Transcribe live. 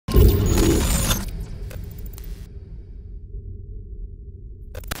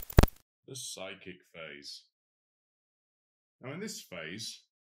the Psychic phase. Now in this phase,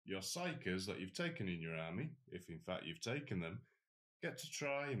 your Psychers that you've taken in your army, if in fact you've taken them, get to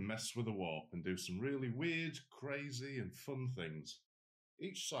try and mess with the warp and do some really weird, crazy and fun things.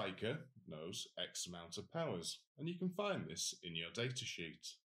 Each Psyker knows X amount of powers, and you can find this in your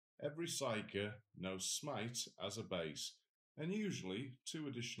datasheet. Every Psyker knows Smite as a base, and usually 2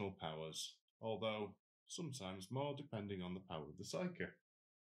 additional powers, although sometimes more depending on the power of the Psyker.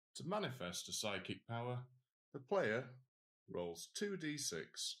 To manifest a psychic power, the player rolls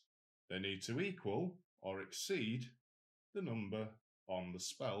 2d6. They need to equal or exceed the number on the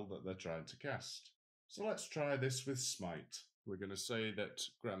spell that they're trying to cast. So let's try this with Smite. We're going to say that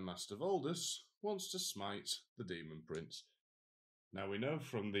Grandmaster Voldus wants to smite the Demon Prince. Now we know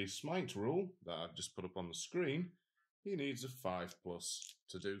from the Smite rule that I've just put up on the screen, he needs a 5+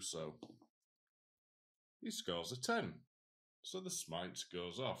 to do so. He scores a 10, so the Smite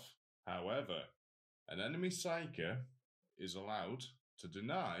goes off. However, an enemy Psyker is allowed to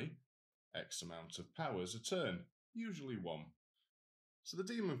deny X amount of powers a turn, usually 1. So the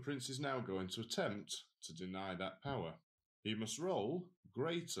Demon Prince is now going to attempt to deny that power. He must roll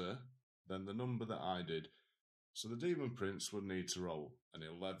greater than the number that I did. So the Demon Prince would need to roll an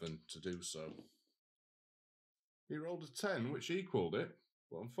 11 to do so. He rolled a 10, which equalled it,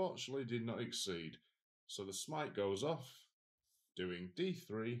 but unfortunately did not exceed. So the Smite goes off, doing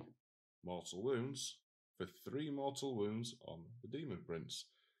D3 mortal wounds for 3 mortal wounds on the Demon Prince.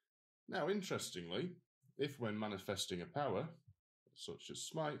 Now, interestingly, if when manifesting a power, such as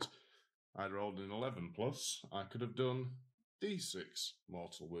Smite, I'd rolled an 11+, I could have done D6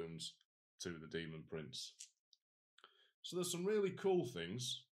 mortal wounds to the Demon Prince. So there's some really cool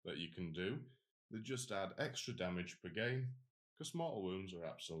things that you can do that just add extra damage per game, because mortal wounds are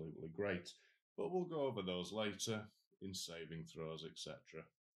absolutely great, but we'll go over those later in saving throws, etc.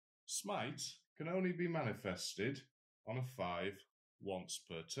 Smite can only be manifested on a 5 once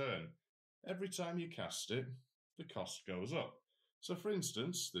per turn. Every time you cast it, the cost goes up. So for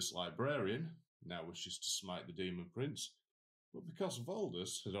instance, this Librarian now wishes to smite the Demon Prince, but because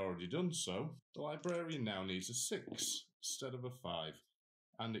Voldus had already done so, the Librarian now needs a 6 instead of a 5,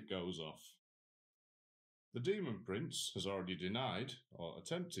 and it goes off. The Demon Prince has already denied, or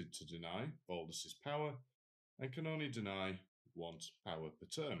attempted to deny, Voldus' power, and can only deny 1 power per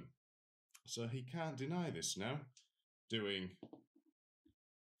turn. So he can't deny this now, doing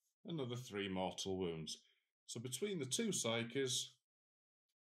another 3 mortal wounds. So between the 2 Psykers,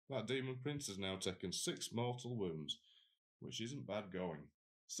 that Demon Prince has now taken 6 mortal wounds, which isn't bad going.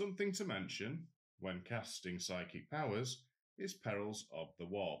 Something to mention when casting psychic powers is perils of the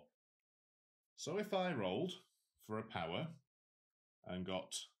warp. So if I rolled for a power and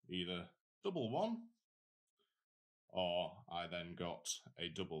got either double 1, or I then got a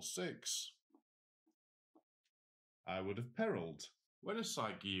double 6, I would have perilled. When a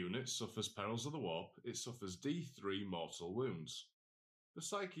Psyche unit suffers perils of the warp, it suffers D3 mortal wounds. The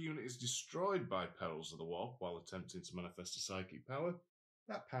Psyche unit is destroyed by perils of the warp while attempting to manifest a psychic power.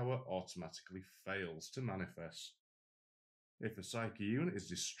 That power automatically fails to manifest. If a Psyche unit is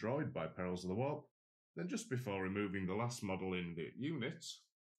destroyed by perils of the warp, then just before removing the last model in the unit,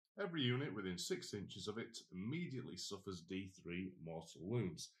 every unit within 6 inches of it immediately suffers D3 mortal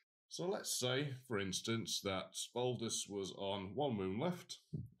wounds. So let's say, for instance, that Voldus was on 1 wound left,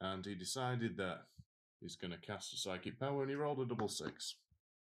 and he decided that he's going to cast a psychic power, and he rolled a double 6.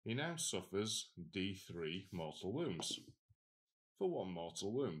 He now suffers D3 mortal wounds for 1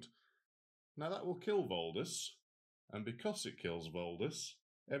 mortal wound. Now that will kill Voldus, and because it kills Voldus,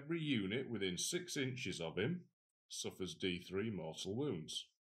 every unit within 6 inches of him suffers D3 mortal wounds.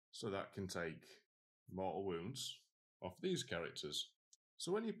 So that can take mortal wounds off these characters.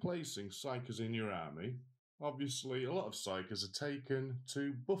 So when you're placing Psykers in your army, obviously a lot of Psykers are taken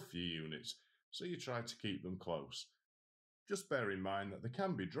to buff your units, so you try to keep them close. Just bear in mind that there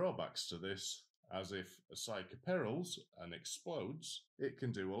can be drawbacks to this, as if a Psyker perils and explodes, it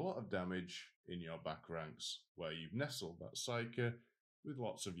can do a lot of damage in your back ranks, where you've nestled that Psyker with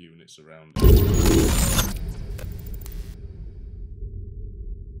lots of units around it.